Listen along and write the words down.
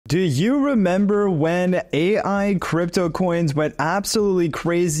Do you remember when AI crypto coins went absolutely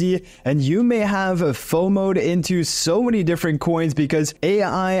crazy, and you may have FOMO'd into so many different coins because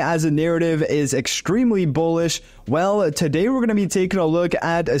AI as a narrative is extremely bullish? Well, today we're going to be taking a look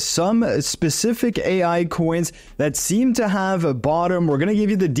at some specific AI coins that seem to have a bottom. We're going to give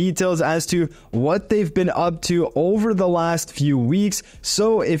you the details as to what they've been up to over the last few weeks.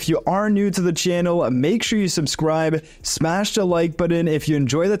 So if you are new to the channel, make sure you subscribe, smash the like button if you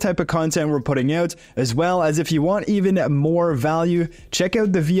enjoy the type of content we're putting out, as well as if you want even more value, check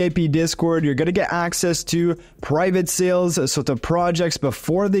out the VIP Discord. You're going to get access to private sales, so to projects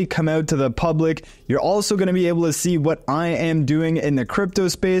before they come out to the public. You're also going to be able to see what I am doing in the crypto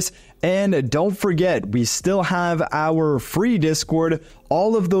space. And don't forget, we still have our free Discord.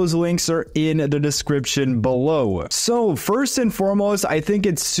 All of those links are in the description below. So first and foremost, I think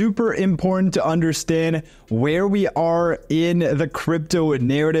it's super important to understand where we are in the crypto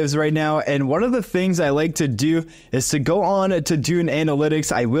narratives right now. And one of the things I like to do is to go on to Dune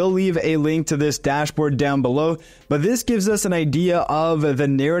Analytics. I will leave a link to this dashboard down below, but this gives us an idea of the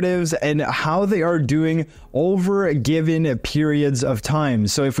narratives and how they are doing over given periods of time.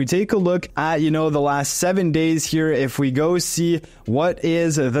 So if we take a look at, the last 7 days here, if we go see what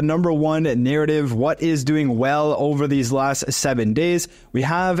is the number one narrative, what is doing well over these last 7 days, we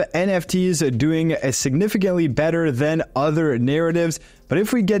have NFTs doing significantly better than other narratives. But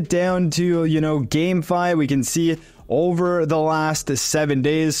if we get down to, GameFi, we can see over the last 7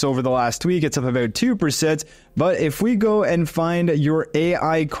 days, so over the last week, it's up about 2%. But if we go and find your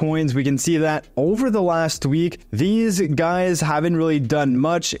AI coins, we can see that over the last week, these guys haven't really done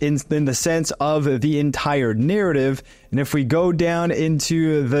much in the sense of the entire narrative. And if we go down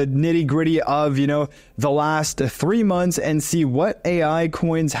into the nitty gritty of, the last 3 months and see what AI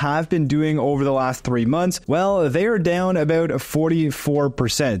coins have been doing over the last 3 months, well, they are down about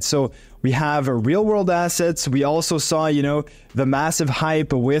 44%. So we have real world assets. We also saw, the massive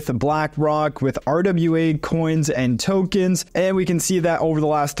hype with BlackRock, with RWA coins and tokens. And we can see that over the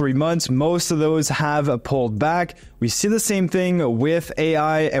last 3 months, most of those have pulled back. We see the same thing with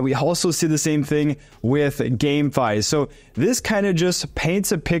AI, and we also see the same thing with GameFi. So this kind of just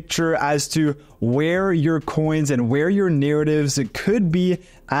paints a picture as to where your coins and where your narratives could be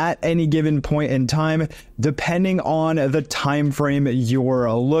at any given point in time, depending on the time frame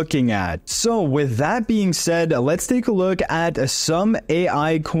you're looking at. So with that being said, let's take a look at some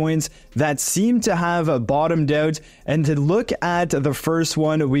AI coins that seem to have bottomed out. And to look at the first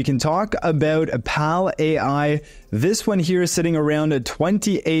one, we can talk about PAL AI. This one here is sitting around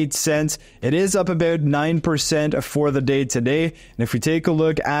 28 cents. It is up about 9% for the day today. And if we take a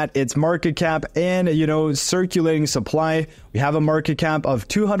look at its market cap and, circulating supply, we have a market cap of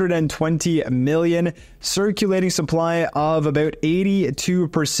 220 million, circulating supply of about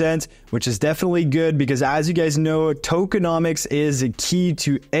 82%, which is definitely good because, as you guys know, tokenomics is key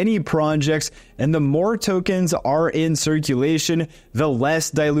to any projects. And the more tokens are in circulation, the less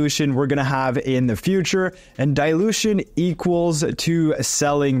dilution we're going to have in the future. And dilution equals to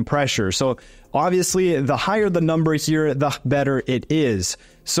selling pressure. So obviously, the higher the number here, the better it is.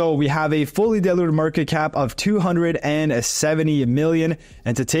 So we have a fully diluted market cap of 270 million.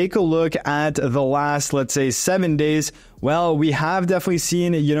 And to take a look at the last, let's say, 7 days, well, we have definitely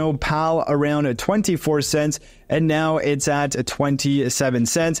seen, PAL around 24 cents, and now it's at 27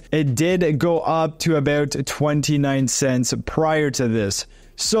 cents. It did go up to about 29 cents prior to this.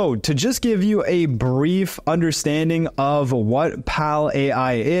 So to just give you a brief understanding of what PAL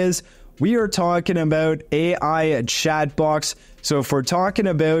AI is, we are talking about AI chat box. So if we're talking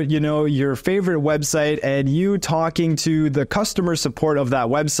about, your favorite website and you talking to the customer support of that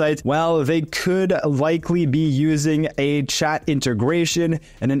website, well, they could likely be using a chat integration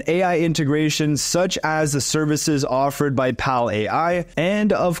and an AI integration such as the services offered by PAL AI.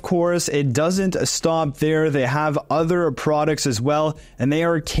 And of course, it doesn't stop there. They have other products as well, and they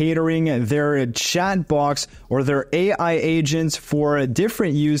are catering their chat box or their AI agents for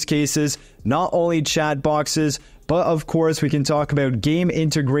different use cases, not only chat boxes, but of course, we can talk about game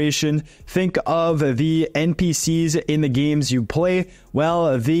integration. Think of the NPCs in the games you play.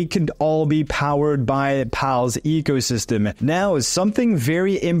 Well, they can all be powered by PAL's ecosystem. Now, something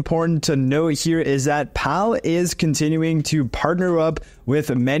very important to note here is that PAL is continuing to partner up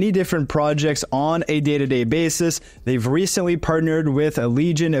with many different projects on a day-to-day basis. They've recently partnered with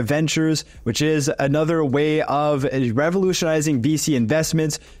Legion Ventures, which is another way of revolutionizing VC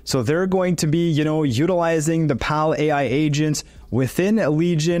investments. So they're going to be, utilizing the PAL AI agents within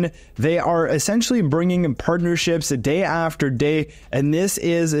Legion. They are essentially bringing partnerships day after day, and this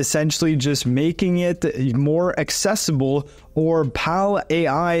is essentially just making it more accessible or PAL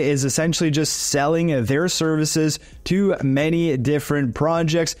AI is essentially just selling their services to many different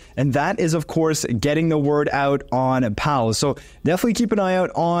projects, and that is of course getting the word out on PAL. So definitely keep an eye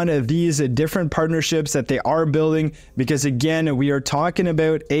out on these different partnerships that they are building, because again, we are talking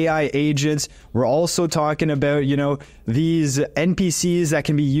about AI agents. We're also talking about, these NPCs that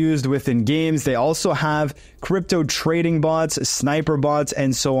can be used within games. They also have crypto trading bots, sniper bots,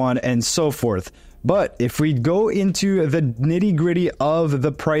 and so on and so forth. But if we go into the nitty-gritty of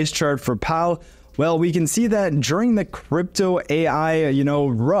the price chart for PAL, well, we can see that during the crypto AI,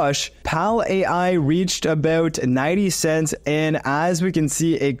 rush, PAL AI reached about 90 cents. And as we can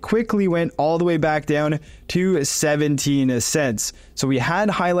see, it quickly went all the way back down to 17 cents. So we had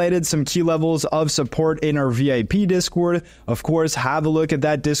highlighted some key levels of support in our VIP Discord. Of course, have a look at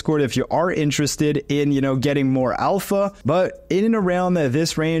that Discord if you are interested in, getting more alpha. But in and around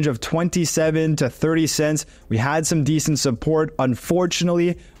this range of 27 to 30 cents, we had some decent support.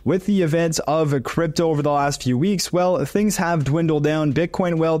 Unfortunately, with the events of crypto over the last few weeks, well, things have dwindled down.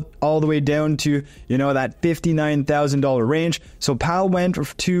 Bitcoin went all the way down to, that $59,000 range. So PAL went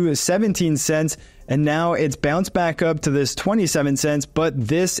to 17 cents. And now it's bounced back up to this 27 cents, but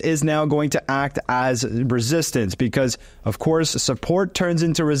this is now going to act as resistance because, of course, support turns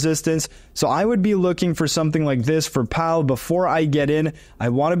into resistance. So I would be looking for something like this for PAL before I get in. I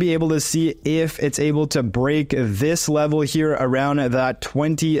want to be able to see if it's able to break this level here around that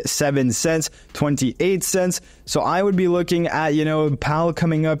 27 cents, 28 cents. So I would be looking at, PAL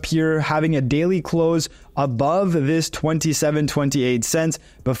coming up here, having a daily close above this 28 cents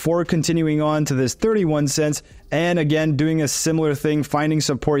before continuing on to this 31 cents. And again, doing a similar thing, finding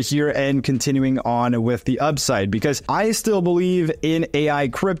support here and continuing on with the upside, because I still believe in AI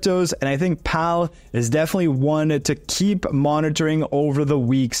cryptos. And I think PAL is definitely one to keep monitoring over the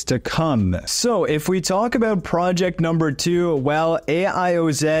weeks to come. So if we talk about project number 2, well,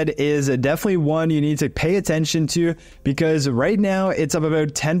 AIOZ is definitely one you need to pay attention to, because right now it's up about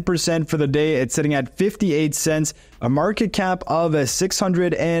 10% for the day. It's sitting at 58 cents, a market cap of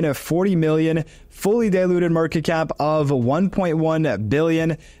 640 million, fully diluted market cap of 1.1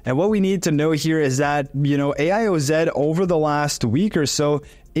 billion. And what we need to know here is that, AIOZ over the last week or so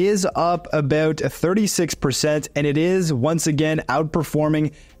is up about 36%, and it is once again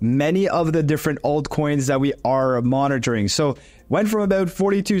outperforming many of the different altcoins that we are monitoring. So went from about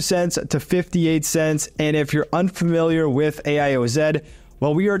 42 cents to 58 cents. And if you're unfamiliar with AIOZ,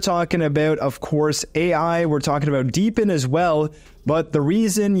 well, we are talking about, of course, AI. We're talking about Deepin as well. But the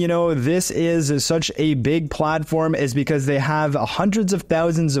reason, this is such a big platform is because they have hundreds of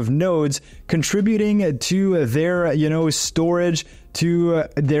thousands of nodes contributing to their, storage, to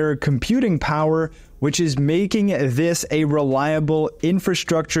their computing power, which is making this a reliable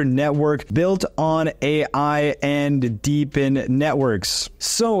infrastructure network built on AI and Deepin networks.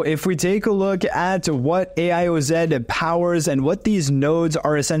 So if we take a look at what AIOZ powers and what these nodes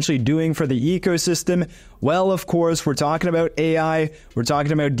are essentially doing for the ecosystem, well, of course, we're talking about AI. We're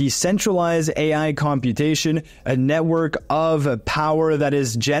talking about decentralized AI computation, a network of power that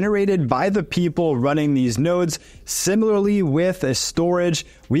is generated by the people running these nodes. Similarly, with storage,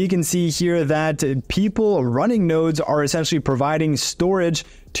 we can see here that people running nodes are essentially providing storage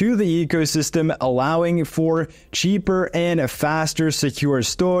to the ecosystem, allowing for cheaper and faster secure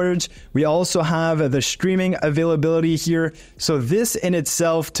storage. We also have the streaming availability here. So this in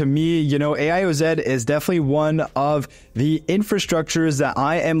itself, to me, AIOZ is definitely one of the infrastructures that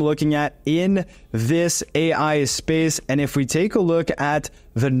I am looking at in this AI space. And if we take a look at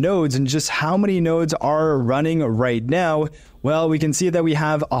the nodes and just how many nodes are running right now, well, we can see that we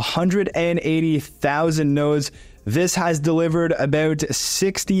have 180,000 nodes. This has delivered about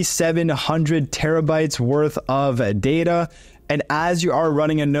 6,700 terabytes worth of data. And as you are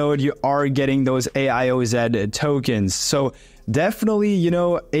running a node, you are getting those AIOZ tokens. So definitely,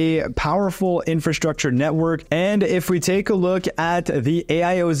 a powerful infrastructure network. And if we take a look at the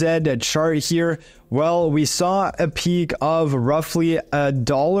AIOZ chart here, well, we saw a peak of roughly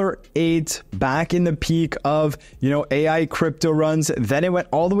 $1.08 back in the peak of, AI crypto runs. Then it went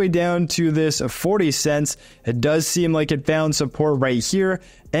all the way down to this 40 cents. It does seem like it found support right here.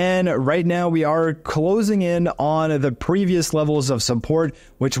 And right now we are closing in on the previous levels of support,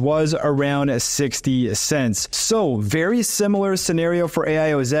 which was around 60 cents. So very similar scenario for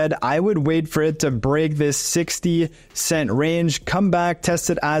AIOZ. I would wait for it to break this 60 cent range, come back, test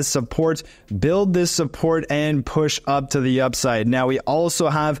it as support, build this this support and push up to the upside. Now, we also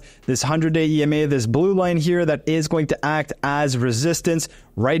have this 100-day EMA, this blue line here that is going to act as resistance.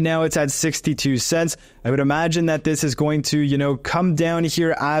 Right now, it's at 62 cents. I would imagine that this is going to, come down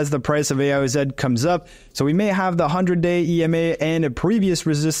here as the price of AIOZ comes up. So we may have the 100-day EMA and a previous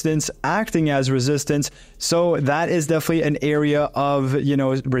resistance acting as resistance. So that is definitely an area of,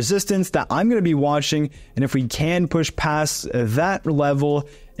 resistance that I'm going to be watching. And if we can push past that level,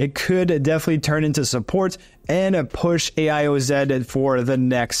 it could definitely turn into support and push AIOZ for the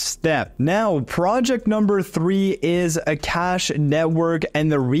next step. Now, project number 3 is a cash network.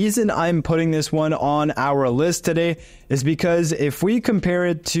 And the reason I'm putting this one on our list today is because if we compare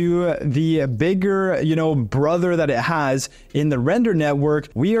it to the bigger, brother that it has in the Render network,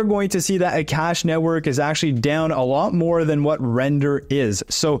 we are going to see that a cash network is actually down a lot more than what Render is.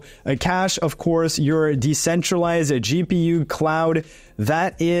 So a cash, of course, your decentralized GPU cloud,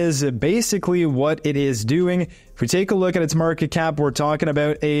 that is basically what it is doing. If we take a look at its market cap, we're talking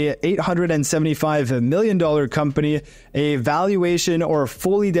about a $875 million company, a valuation or a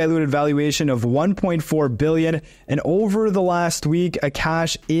fully diluted valuation of $1.4 billion. And over the last week, a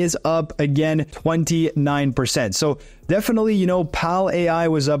cash is up again 29%. So definitely, PAL AI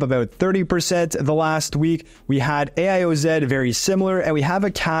was up about 30% the last week. We had AIOZ very similar, and we have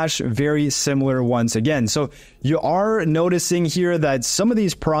a cash very similar once again. So you are noticing here that some of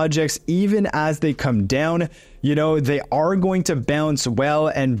these projects, even as they come down, they are going to bounce well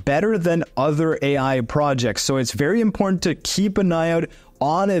and better than other AI projects. So it's very important to keep an eye out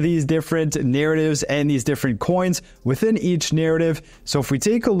on these different narratives and these different coins within each narrative. So if we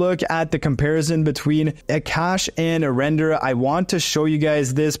take a look at the comparison between a cash and a Render, I want to show you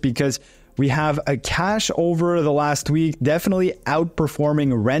guys this because we have a cash over the last week, definitely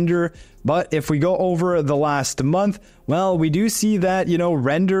outperforming Render. But if we go over the last month, well, we do see that,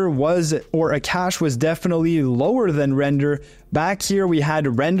 Render was, or a cash was definitely lower than Render. Back here, we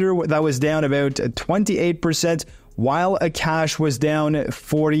had Render that was down about 28%, while a cash was down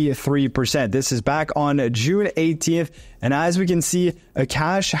 43%. This is back on June 18th. And as we can see, a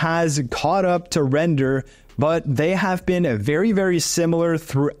cash has caught up to Render, but they have been very, very similar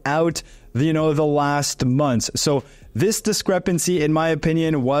throughout the last months. So this discrepancy, in my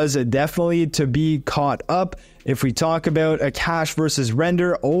opinion, was definitely to be caught up. If we talk about a cash versus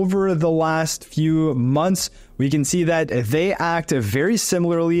Render over the last few months, we can see that they act very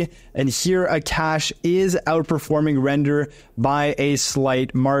similarly. And here a cash is outperforming Render by a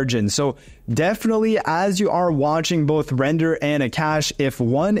slight margin. So definitely, as you are watching both Render and a cash, if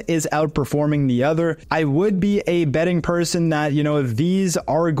one is outperforming the other, I would be a betting person that, these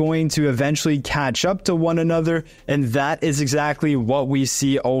are going to eventually catch up to one another. And that is exactly what we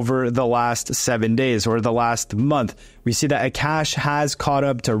see over the last 7 days or the last month. We see that a cash has caught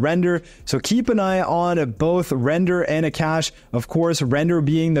up to Render. So keep an eye on both Render and a cash. Of course, Render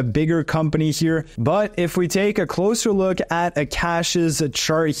being the bigger company here. But if we take a closer look at a cash's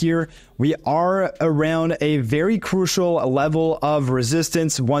chart here, we are around a very crucial level of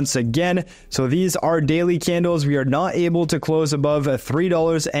resistance once again. So these are daily candles. We are not able to close above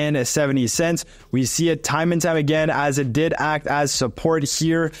 $3.70. We see it time and time again as it did act as support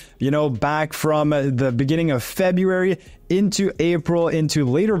here, back from the beginning of February into April, into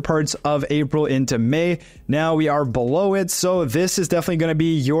later parts of April, into May. Now we are below it. So this is definitely going to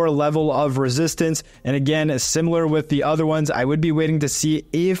be your level of resistance. And again, similar with the other ones, I would be waiting to see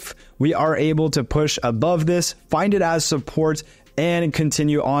if we are able to push above this, find it as support, and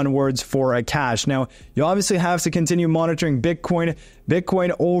continue onwards for a cash. Now, you obviously have to continue monitoring Bitcoin.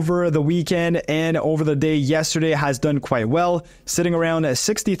 Bitcoin over the weekend and over the day yesterday has done quite well, sitting around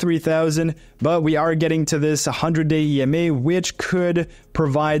 63,000, but we are getting to this 100-day EMA, which could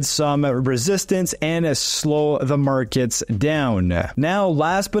provide some resistance and slow the markets down. Now,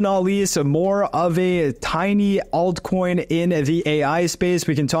 last but not least, more of a tiny altcoin in the AI space.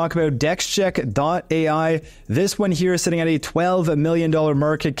 We can talk about DexCheck.ai. This one here is sitting at a $12 million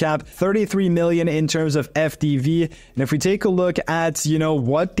market cap, 33 million in terms of FDV. And if we take a look at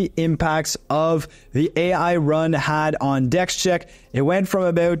what the impacts of the AI run had on DexCheck, it went from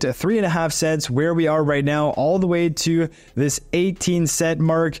about 3.5 cents where we are right now all the way to this 18-cent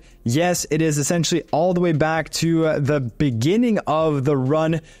mark. Yes, it is essentially all the way back to the beginning of the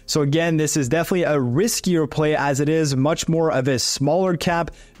run. So again, this is definitely a riskier play as it is much more of a smaller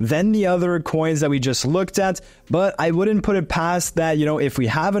cap than the other coins that we just looked at. But I wouldn't put it past that, if we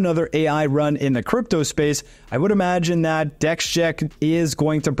have another AI run in the crypto space, I would imagine that DexCheck is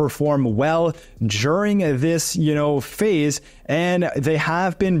going to perform well during this, phase. and they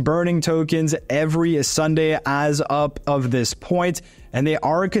have been burning tokens every Sunday as up of this point, and they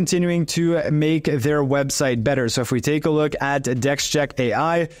are continuing to make their website better. So if we take a look at DexCheck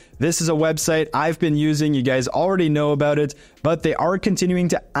AI, this is a website I've been using. You guys already know about it, but they are continuing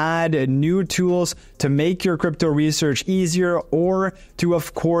to add new tools to make your crypto research easier, or to,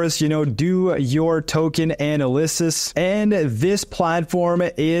 of course, do your token analysis. And this platform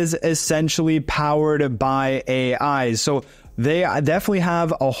is essentially powered by AI. So they definitely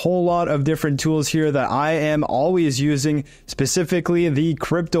have a whole lot of different tools here that I am always using, specifically the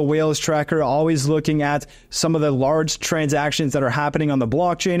Crypto Whales tracker, always looking at some of the large transactions that are happening on the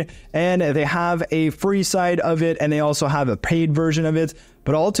blockchain. And they have a free side of it, and they also have a paid version of it.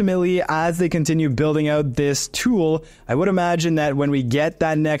 But ultimately, as they continue building out this tool, I would imagine that when we get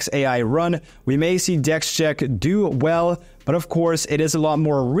that next AI run, we may see DexCheck do well. But of course, it is a lot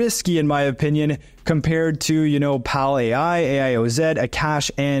more risky, in my opinion, compared to, PAL AI, AIOZ,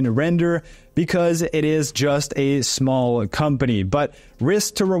 Akash, and Render, because it is just a small company. But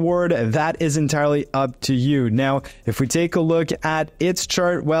risk to reward, that is entirely up to you. Now, if we take a look at its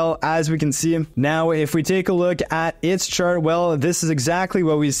chart, well, as we can see, this is exactly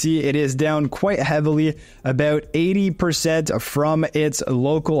what we see. It is down quite heavily, about 80% from its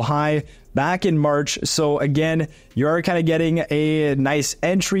local high back in March. So again, you are kind of getting a nice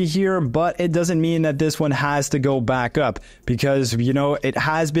entry here, but it doesn't mean that this one has to go back up, because, it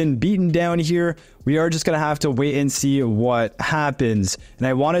has been beaten down here. We are just going to have to wait and see what happens. And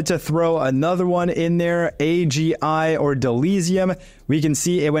I wanted to throw another one in there, AGI or Delesium. We can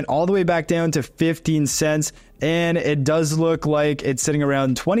see it went all the way back down to 15 cents. And it does look like it's sitting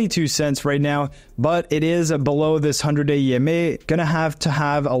around 22 cents right now, but it is below this 100-day EMA. Gonna have to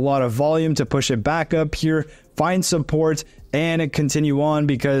have a lot of volume to push it back up here, find support, and continue on,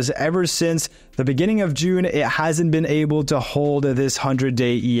 because ever since the beginning of June, it hasn't been able to hold this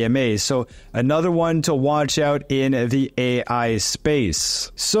 100-day EMA. So another one to watch out in the AI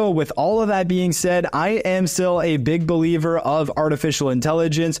space. So with all of that being said, I am still a big believer of artificial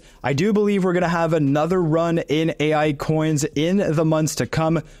intelligence. I do believe we're going to have another run in AI coins in the months to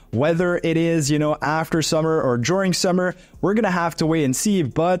come. Whether it is, after summer or during summer, we're going to have to wait and see.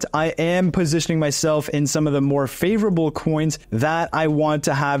 But I am positioning myself in some of the more favorable coins that I want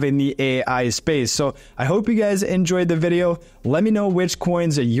to have in the AI space. So I hope you guys enjoyed the video. Let me know which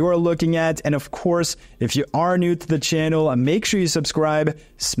coins you're looking at. And of course, if you are new to the channel, make sure you subscribe,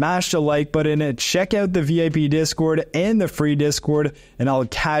 smash the like button, check out the VIP Discord and the free Discord, and I'll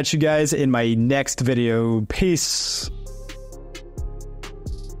catch you guys in my next video. Peace.